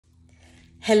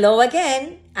Hello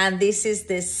again, and this is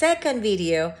the second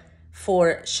video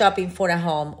for shopping for a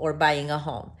home or buying a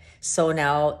home. So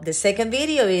now the second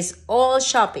video is all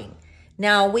shopping.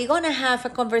 Now we're gonna have a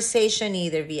conversation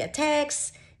either via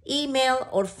text, email,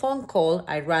 or phone call.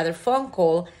 I'd rather phone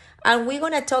call, and we're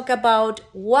gonna talk about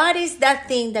what is that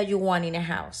thing that you want in a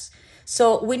house.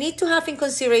 So we need to have in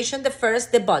consideration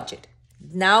the budget.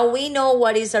 Now we know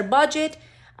what is our budget,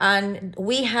 and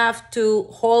we have to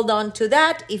hold on to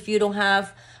that if you don't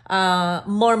have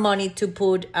more money to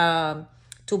put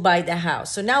to buy the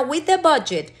house. So now with the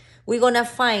budget, we're gonna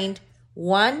find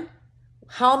one,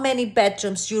 how many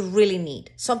bedrooms you really need.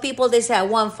 Some people, they say I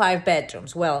want 5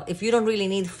 bedrooms. Well, if you don't really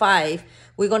need 5,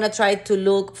 we're gonna try to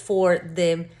look for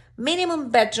the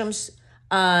minimum bedrooms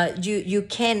you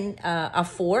can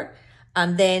afford,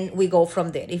 and then we go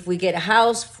from there. If we get a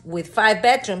house with 5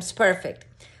 bedrooms, perfect.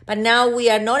 But now we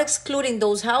are not excluding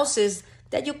those houses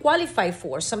that you qualify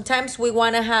for. Sometimes we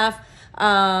want to have,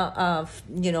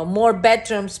 more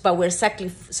bedrooms, but we're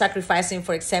sacrificing,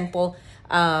 for example,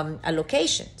 a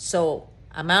location. So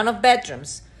amount of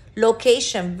bedrooms,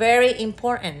 location, very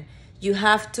important. You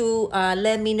have to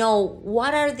let me know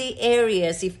what are the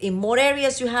areas. If in more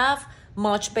areas you have,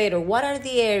 much better. What are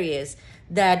the areas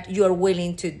that you're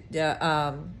willing to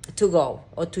go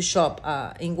or to shop?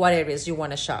 In what areas you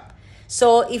want to shop?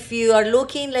 So if you are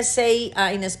looking, let's say,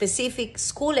 in a specific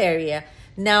school area,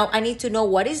 now I need to know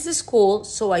what is the school,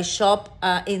 so I shop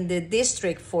in the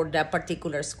district for that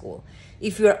particular school.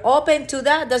 If you're open to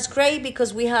that, that's great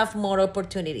because we have more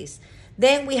opportunities.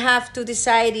 Then we have to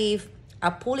decide if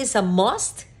a pool is a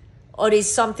must or is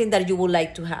something that you would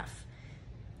like to have.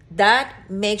 That,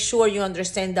 make sure you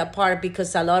understand that part,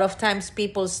 because a lot of times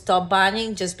people stop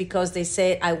buying just because they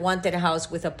say, I wanted a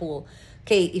house with a pool.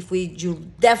 Okay, if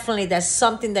that's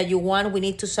something that you want, we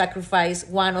need to sacrifice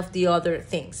one of the other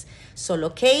things. So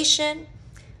location,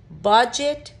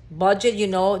 budget, you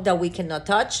know that we cannot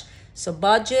touch. So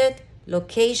budget,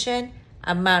 location,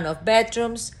 amount of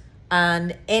bedrooms,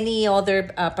 and any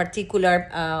other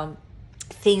particular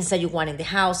things that you want in the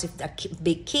house. If a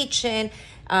big kitchen,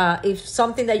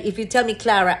 if you tell me,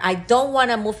 Clara, I don't want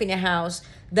to move in a house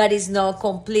that is not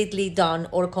completely done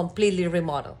or completely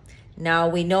remodeled. Now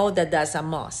we know that that's a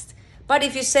must. But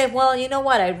if you say, well, you know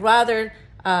what, I'd rather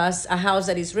a house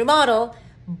that is remodeled,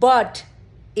 but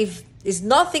if there's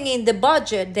nothing in the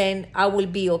budget, then I will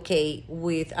be okay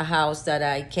with a house that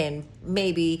I can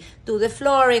maybe do the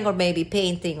flooring or maybe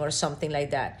painting or something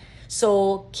like that.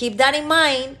 So keep that in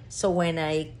mind. So when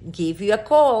I give you a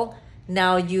call,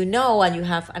 now you know and you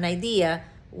have an idea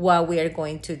what we are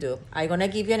going to do. I'm gonna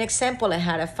give you an example. I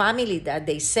had a family that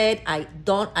they said, I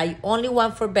only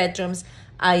want 4 bedrooms,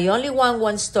 I only want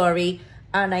 1 story,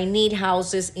 and I need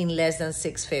houses in less than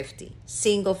 650,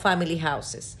 single family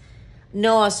houses,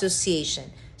 no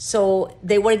association. So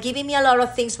they were giving me a lot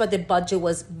of things, but the budget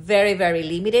was very, very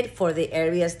limited for the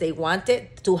areas they wanted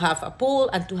to have a pool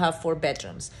and to have 4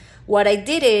 bedrooms. What I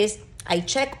did is I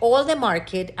checked all the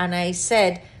market, and I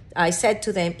said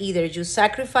to them, either you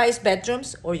sacrifice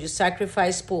bedrooms or you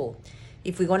sacrifice pool.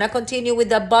 If we're gonna continue with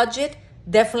the budget,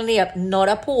 definitely not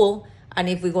a pool. And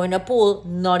if we're going to pool,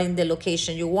 not in the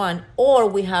location you want, or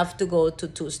we have to go to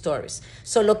 2 stories.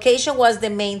 So location was the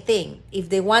main thing. If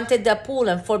they wanted the pool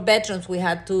and 4 bedrooms, we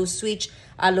had to switch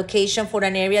a location for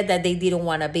an area that they didn't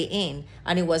want to be in.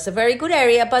 And it was a very good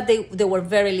area, but they were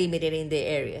very limited in the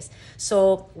areas.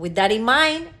 So with that in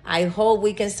mind, I hope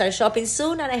we can start shopping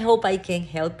soon, and I hope I can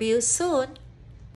help you soon.